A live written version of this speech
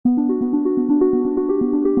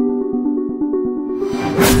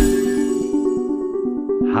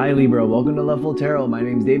Hi Libra, welcome to Loveful Tarot. My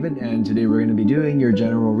name is David and today we're going to be doing your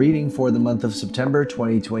general reading for the month of September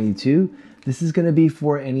 2022. This is going to be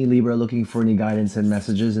for any Libra looking for any guidance and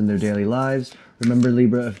messages in their daily lives. Remember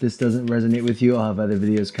Libra, if this doesn't resonate with you, I'll have other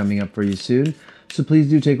videos coming up for you soon. So please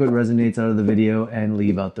do take what resonates out of the video and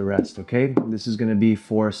leave out the rest, okay? This is going to be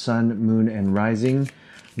for Sun, Moon, and Rising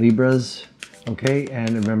Libras, okay?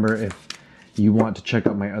 And remember, if you want to check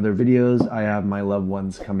out my other videos, I have my loved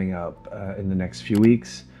ones coming up in the next few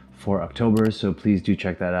weeks for October, so please do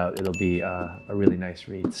check that out. It'll be a really nice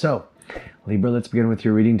read. So Libra, let's begin with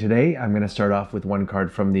your reading today. I'm going to start off with one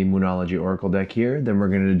card from the Moonology Oracle deck here. Then we're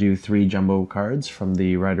going to do 3 jumbo cards from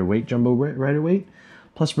the Rider-Waite Jumbo Rider-Waite.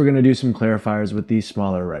 Plus we're going to do some clarifiers with the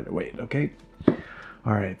smaller Rider-Waite, okay?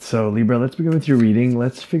 All right, so Libra, let's begin with your reading.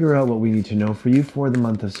 Let's figure out what we need to know for you for the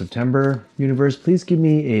month of September. Universe, please give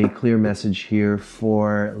me a clear message here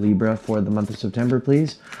for Libra for the month of September,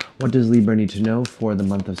 please. What does Libra need to know for the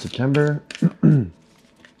month of September?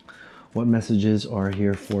 What messages are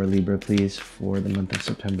here for Libra, please, for the month of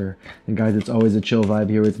September? And guys, it's always a chill vibe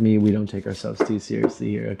here with me. We don't take ourselves too seriously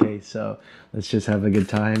here, okay? So let's just have a good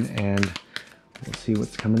time and we'll see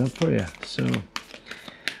what's coming up for you. So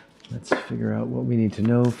let's figure out what we need to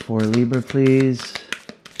know for Libra, please.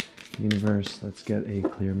 Universe, let's get a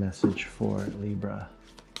clear message for Libra.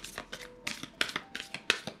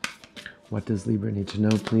 What does Libra need to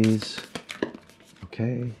know, please?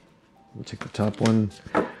 Okay, we'll take the top one.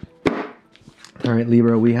 All right,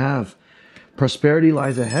 Libra, we have prosperity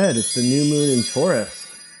lies ahead. It's the new moon in Taurus.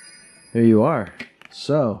 There you are.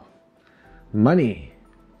 So, money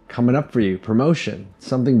coming up for you, promotion,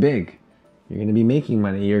 something big. You're going to be making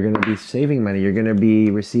money. You're going to be saving money. You're going to be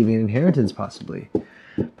receiving an inheritance, possibly.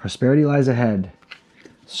 Prosperity lies ahead.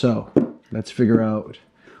 So let's figure out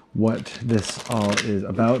what this all is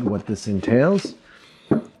about, what this entails.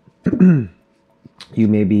 You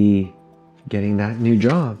may be getting that new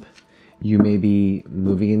job. You may be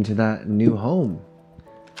moving into that new home.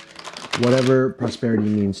 Whatever prosperity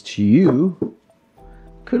means to you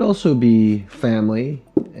could also be family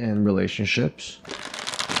and relationships.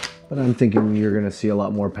 But I'm thinking you're going to see a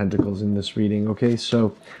lot more pentacles in this reading, okay?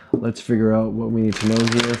 So let's figure out what we need to know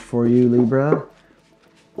here for you, Libra.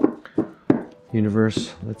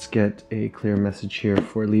 Universe, let's get a clear message here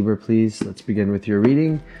for Libra, please. Let's begin with your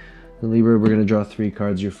reading. And Libra, we're going to draw 3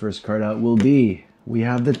 cards. Your first card out will be, we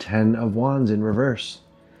have the 10 of Wands in reverse.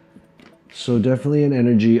 So definitely an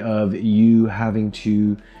energy of you having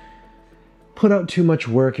to put out too much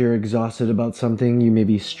work. You're exhausted about something. You may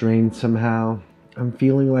be strained somehow. I'm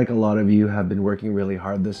feeling like a lot of you have been working really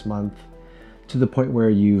hard this month to the point where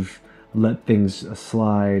you've let things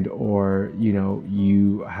slide, or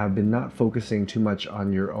you have been not focusing too much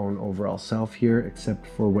on your own overall self here, except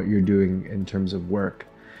for what you're doing in terms of work.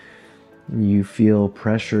 You feel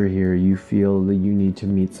pressure here. You feel that you need to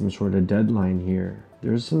meet some sort of deadline here.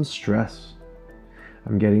 There's some stress.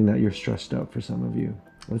 I'm getting that you're stressed out for some of you.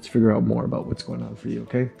 Let's figure out more about what's going on for you,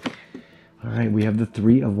 okay? All right, we have the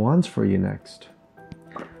 3 of Wands for you next.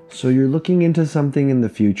 So you're looking into something in the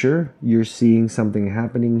future. You're seeing something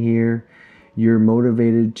happening here. You're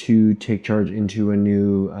motivated to take charge into a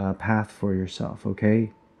new path for yourself,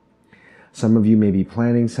 okay? Some of you may be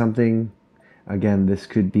planning something. Again, this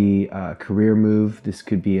could be a career move. This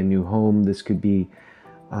could be a new home. This could be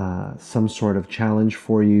some sort of challenge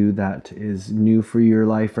for you that is new for your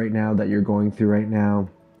life right now, that you're going through right now.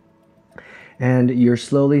 And you're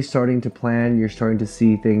slowly starting to plan. You're starting to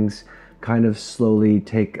see things kind of slowly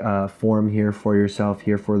take form here for yourself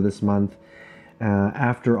here for this month.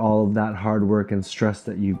 After all of that hard work and stress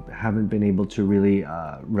that you haven't been able to really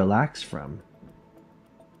relax from.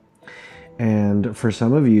 And for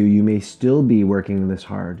some of you, you may still be working this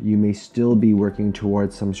hard. You may still be working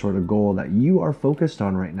towards some sort of goal that you are focused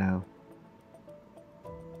on right now.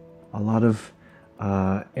 A lot of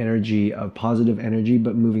energy, of positive energy,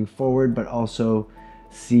 but moving forward, but also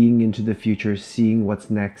seeing into the future, seeing what's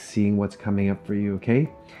next, seeing what's coming up for you, okay?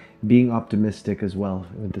 Being optimistic as well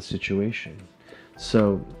with the situation.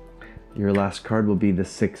 So your last card will be the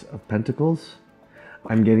 6 of Pentacles.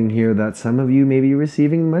 I'm getting here that some of you may be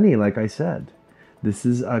receiving money, like I said. This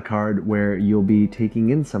is a card where you'll be taking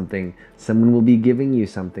in something. Someone will be giving you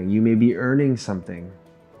something. You may be earning something.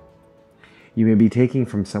 You may be taking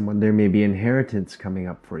from someone. There may be inheritance coming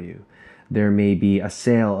up for you. There may be a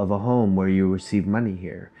sale of a home where you receive money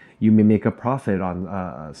here. You may make a profit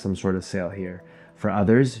on some sort of sale here. For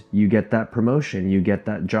others, you get that promotion. You get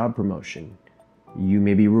that job promotion. You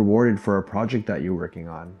may be rewarded for a project that you're working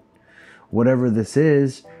on. Whatever this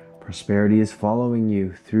is, prosperity is following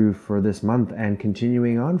you through for this month and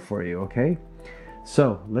continuing on for you, okay?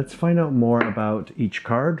 So let's find out more about each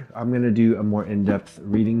card. I'm going to do a more in-depth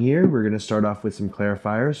reading here. We're going to start off with some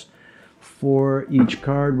clarifiers. For each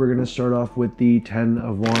card, we're going to start off with the 10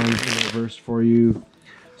 of Wands in reverse for you.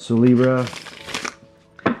 So Libra,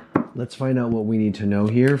 let's find out what we need to know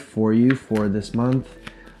here for you for this month.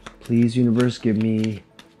 Please, universe, give me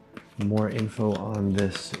more info on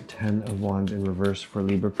this 10 of Wands in reverse for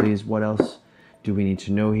Libra, please. What else do we need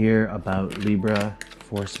to know here about Libra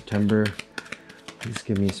for September? Please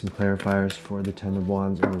give me some clarifiers for the 10 of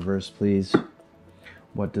Wands in reverse, please.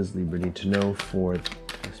 What does Libra need to know for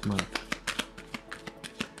this month?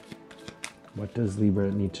 What does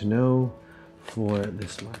Libra need to know for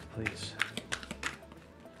this month, please?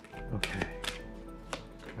 Okay.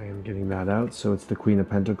 I am getting that out. So it's the Queen of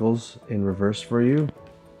Pentacles in reverse for you.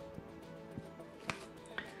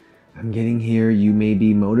 I'm getting here, you may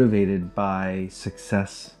be motivated by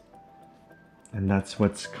success. And that's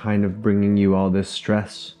what's kind of bringing you all this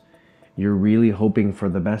stress. You're really hoping for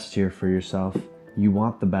the best here for yourself. You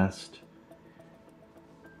want the best.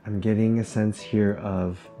 I'm getting a sense here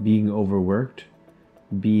of being overworked,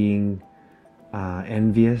 being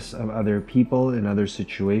envious of other people in other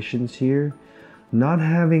situations here, not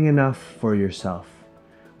having enough for yourself,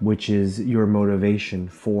 which is your motivation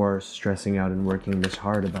for stressing out and working this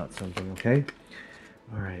hard about something, okay?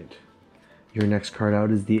 All right. Your next card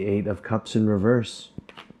out is the 8 of Cups in reverse.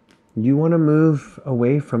 You want to move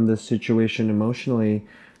away from this situation emotionally.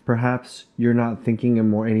 Perhaps you're not thinking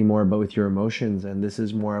anymore about with your emotions, and this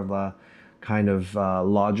is more of a kind of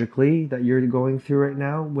logically that you're going through right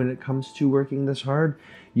now when it comes to working this hard.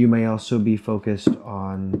 You may also be focused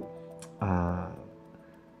on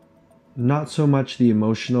not so much the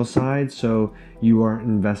emotional side, so you aren't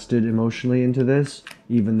invested emotionally into this,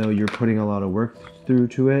 even though you're putting a lot of work through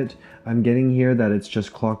to it. I'm getting here that it's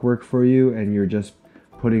just clockwork for you, and you're just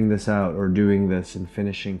putting this out or doing this and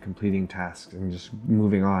finishing, completing tasks and just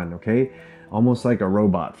moving on, okay? Almost like a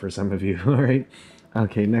robot for some of you, all right?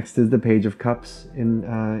 Okay, next is the Page of Cups in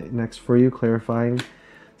next for you, clarifying.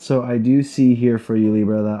 So I do see here for you,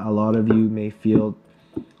 Libra, that a lot of you may feel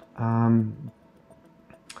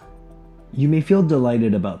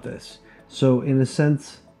delighted about this. So in a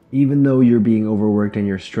sense, even though you're being overworked and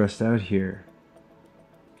you're stressed out here,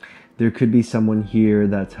 there could be someone here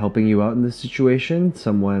that's helping you out in this situation,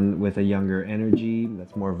 someone with a younger energy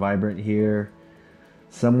that's more vibrant here,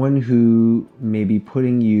 someone who may be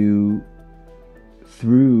putting you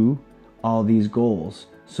through all these goals.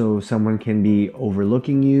 So someone can be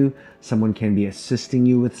overlooking you, someone can be assisting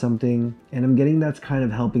you with something, and I'm getting that's kind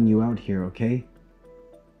of helping you out here, okay?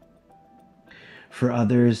 For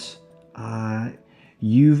others,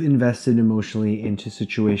 you've invested emotionally into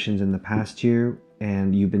situations in the past year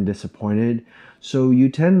and you've been disappointed. So you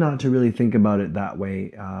tend not to really think about it that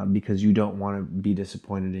way because you don't want to be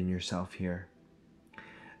disappointed in yourself here.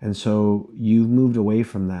 And so you've moved away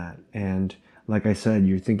from that. And like I said,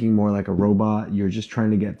 you're thinking more like a robot. You're just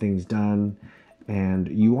trying to get things done. And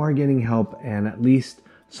you are getting help and at least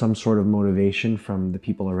some sort of motivation from the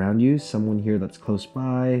people around you. Someone here that's close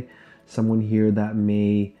by. Someone here that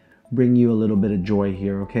may bring you a little bit of joy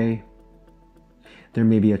here, okay? There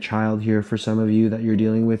may be a child here for some of you that you're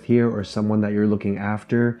dealing with here, or someone that you're looking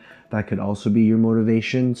after. That could also be your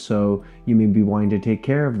motivation. So you may be wanting to take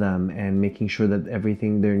care of them and making sure that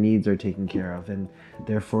everything their needs are taken care of. And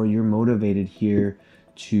therefore you're motivated here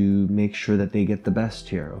to make sure that they get the best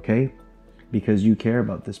here, okay? Because you care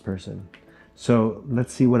about this person. So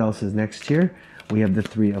let's see what else is next here. We have the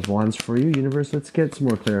 3 of Wands for you, universe. Let's get some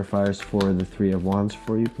more clarifiers for the 3 of Wands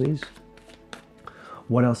for you, please.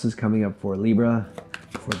 What else is coming up for Libra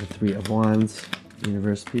for the 3 of Wands?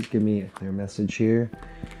 Universe, please give me a clear message here.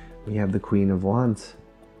 We have the Queen of Wands.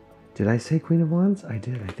 Did I say Queen of Wands? I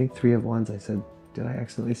did. I think 3 of Wands. I said, did I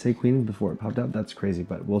accidentally say Queen before it popped up? That's crazy,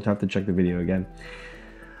 but we'll have to check the video again.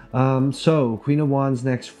 So Queen of Wands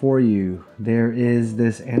next for you. There is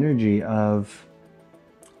this energy of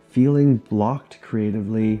feeling blocked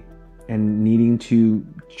creatively and needing to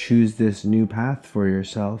choose this new path for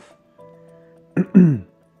yourself.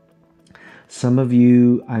 Some of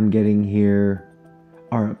you, I'm getting here,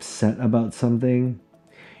 are upset about something.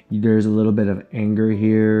 There's a little bit of anger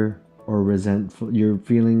here or resentful. You're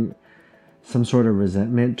feeling some sort of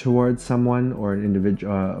resentment towards someone or an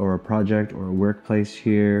individual or a project or a workplace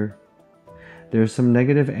here. There's some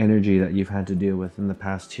negative energy that you've had to deal with in the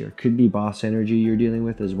past here. Could be boss energy you're dealing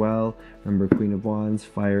with as well. Remember, Queen of Wands,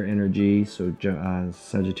 fire energy. So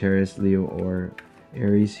Sagittarius, Leo, or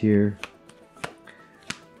Aries here.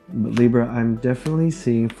 But Libra, I'm definitely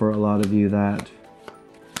seeing for a lot of you that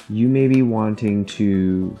you may be wanting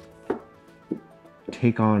to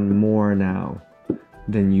take on more now.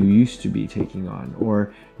 than you used to be taking on,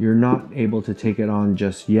 or you're not able to take it on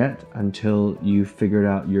just yet until you've figured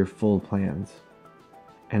out your full plans.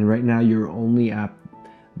 And right now you're only at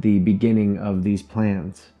the beginning of these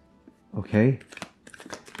plans, okay?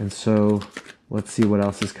 And so let's see what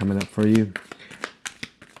else is coming up for you.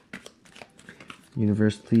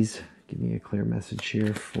 Universe, please give me a clear message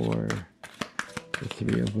here for the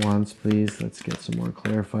Three of Wands, please. Let's get some more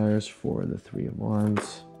clarifiers for the Three of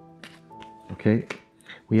Wands. Okay,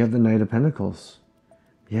 we have the Knight of Pentacles.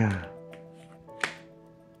 Yeah.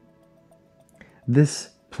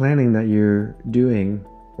 This planning that you're doing,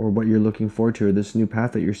 or what you're looking forward to, or this new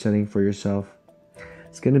path that you're setting for yourself,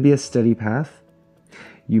 it's going to be a steady path.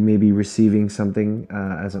 You may be receiving something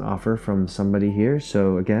as an offer from somebody here.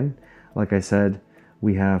 So again, like I said,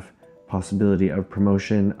 we have possibility of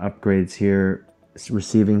promotion, upgrades here,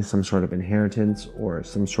 receiving some sort of inheritance or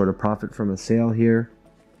some sort of profit from a sale here,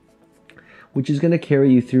 which is going to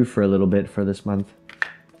carry you through for a little bit for this month.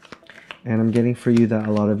 And I'm getting for you that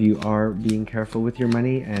a lot of you are being careful with your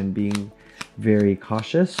money and being very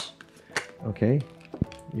cautious. Okay,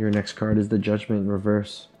 your next card is the Judgment in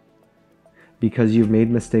reverse. Because you've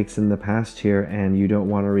made mistakes in the past here and you don't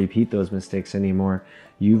want to repeat those mistakes anymore.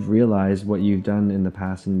 You've realized what you've done in the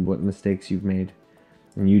past and what mistakes you've made.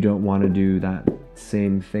 And you don't want to do that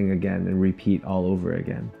same thing again and repeat all over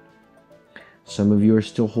again. Some of you are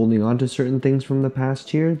still holding on to certain things from the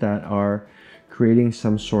past here that are creating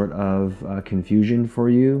some sort of confusion for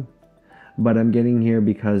you. But I'm getting here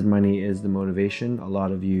because money is the motivation. A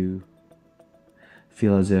lot of you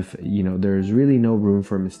feel as if, you know, there's really no room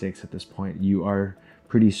for mistakes at this point. You are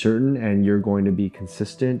pretty certain and you're going to be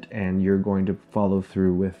consistent and you're going to follow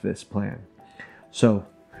through with this plan. So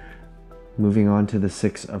moving on to the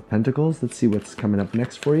Six of Pentacles, let's see what's coming up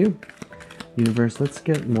next for you. Universe, let's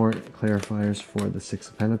get more clarifiers for the Six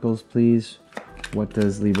of Pentacles, please. What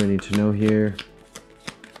does Libra need to know here?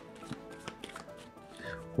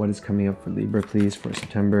 What is coming up for Libra, please, for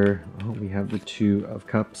September? Oh, we have the Two of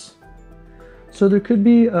Cups. So there could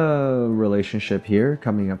be a relationship here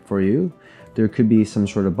coming up for you. There could be some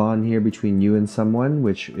sort of bond here between you and someone,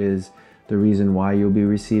 which is the reason why you'll be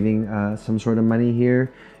receiving some sort of money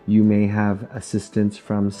here. You may have assistance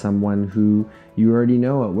from someone who you already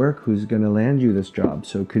know at work who's going to land you this job.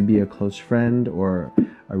 So it could be a close friend or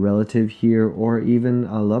a relative here, or even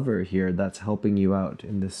a lover here that's helping you out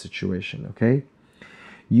in this situation, okay?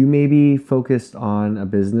 You may be focused on a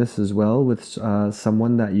business as well with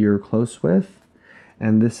someone that you're close with.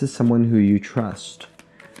 And this is someone who you trust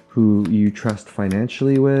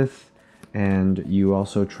financially with, and you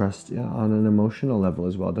also trust on an emotional level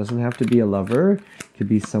as well. It doesn't have to be a lover. It could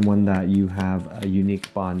be someone that you have a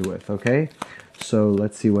unique bond with, okay? So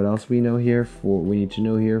let's see what else we need to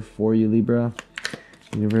know here for you, Libra.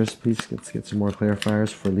 Universe, please, let's get some more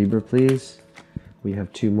clarifiers for Libra, please. We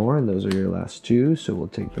have two more, and those are your last two, so we'll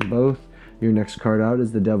take them both. Your next card out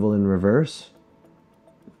is the Devil in reverse.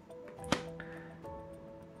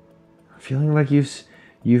 Feeling like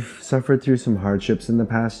you've suffered through some hardships in the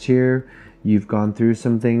past here. You've gone through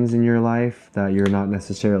some things in your life that you're not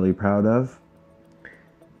necessarily proud of.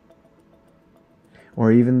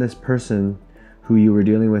 Or even this person who you were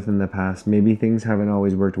dealing with in the past, maybe things haven't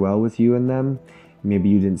always worked well with you and them. Maybe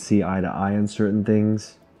you didn't see eye to eye on certain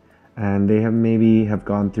things. And they have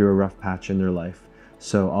gone through a rough patch in their life.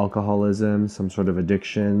 So alcoholism, some sort of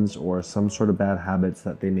addictions, or some sort of bad habits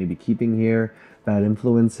that they may be keeping here. Bad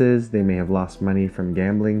influences, they may have lost money from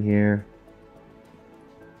gambling here.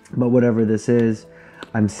 But whatever this is,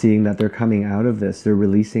 I'm seeing that they're coming out of this. They're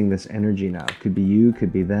releasing this energy now. Could be you,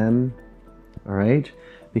 could be them. All right?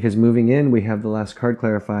 Because moving in, we have the last card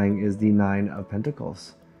clarifying is the Nine of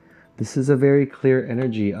Pentacles. This is a very clear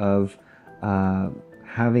energy of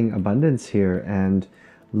having abundance here and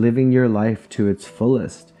living your life to its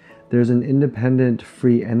fullest. There's an independent,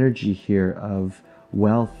 free energy here of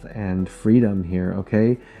wealth and freedom here,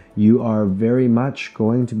 okay? You are very much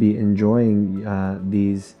going to be enjoying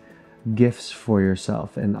these gifts for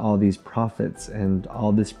yourself and all these profits and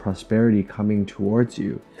all this prosperity coming towards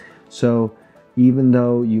you. So even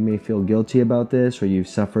though you may feel guilty about this, or you've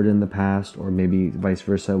suffered in the past, or maybe vice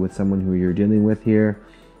versa with someone who you're dealing with here,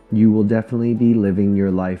 you will definitely be living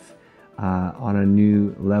your life on a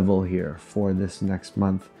new level here for this next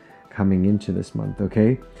month, coming into this month,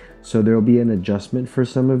 okay? So there will be an adjustment for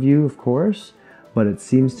some of you, of course, but it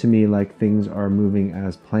seems to me like things are moving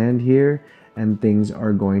as planned here and things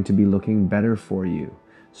are going to be looking better for you.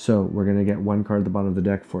 So we're going to get one card at the bottom of the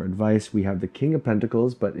deck for advice. We have the King of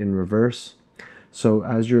Pentacles, but in reverse. So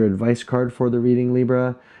as your advice card for the reading,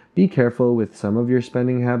 Libra, be careful with some of your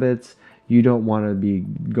spending habits. you don't want to be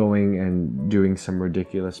going and doing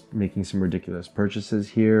making some ridiculous purchases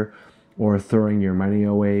here, or throwing your money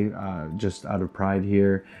away just out of pride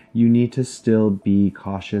here. You need to still be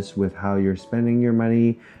cautious with how you're spending your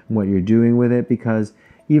money and what you're doing with it, because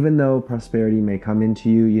even though prosperity may come into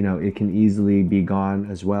you, you know, it can easily be gone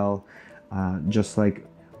as well. Just like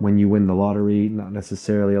when you win the lottery, not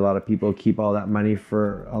necessarily a lot of people keep all that money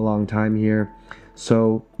for a long time here.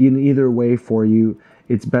 So in either way for you,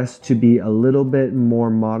 it's best to be a little bit more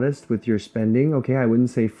modest with your spending. Okay, I wouldn't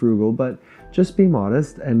say frugal, but just be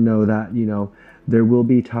modest and know that, you know, there will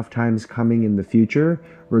be tough times coming in the future,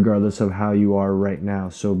 regardless of how you are right now.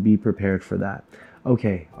 So be prepared for that.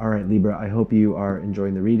 Okay, all right, Libra, I hope you are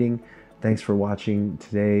enjoying the reading. Thanks for watching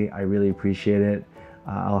today. I really appreciate it.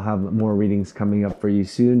 I'll have more readings coming up for you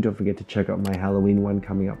soon. Don't forget to check out my Halloween one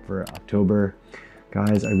coming up for October.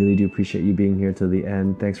 Guys, I really do appreciate you being here till the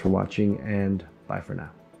end. Thanks for watching, and bye for now.